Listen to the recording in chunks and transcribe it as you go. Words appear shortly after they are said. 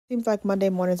Seems like Monday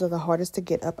mornings are the hardest to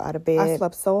get up out of bed. I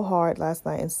slept so hard last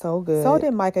night and so good. So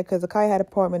did Micah, because Akai had an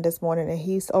appointment this morning and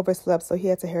he overslept, so he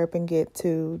had to hurry up and get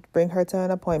to bring her to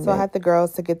an appointment. So I had the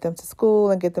girls to get them to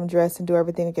school and get them dressed and do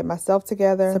everything to get myself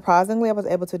together. Surprisingly, I was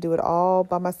able to do it all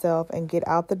by myself and get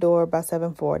out the door by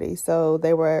 7:40. So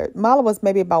Mala was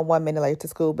maybe about 1 minute late to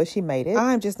school, but she made it.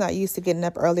 I'm just not used to getting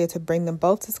up earlier to bring them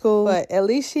both to school, but at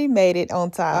least she made it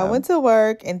on time. I went to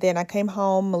work and then I came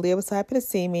home. Malia was so happy to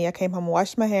see me. I came home and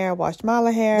washed my hair, washed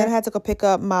Mala hair. Then I had to go pick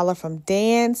up Mala from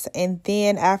dance. And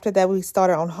then after that, we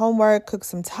started on homework, cooked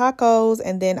some tacos.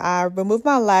 And then I removed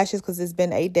my lashes because it's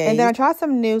been 8 days. And then I tried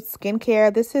some new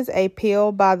skincare. This is a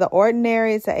peel by The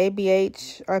Ordinary. It's an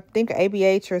ABH, or I think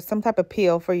ABH or some type of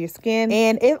peel for your skin.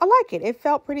 And I like it. It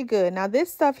felt pretty good. Now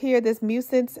this stuff here, this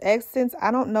Mucin Essence,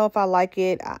 I don't know if I like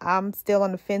it. I'm still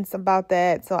on the fence about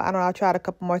that. So I don't know. I'll try it a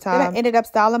couple more times. Then I ended up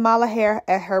styling Mala hair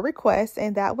at her request.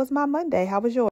 And that was my Monday. How was yours?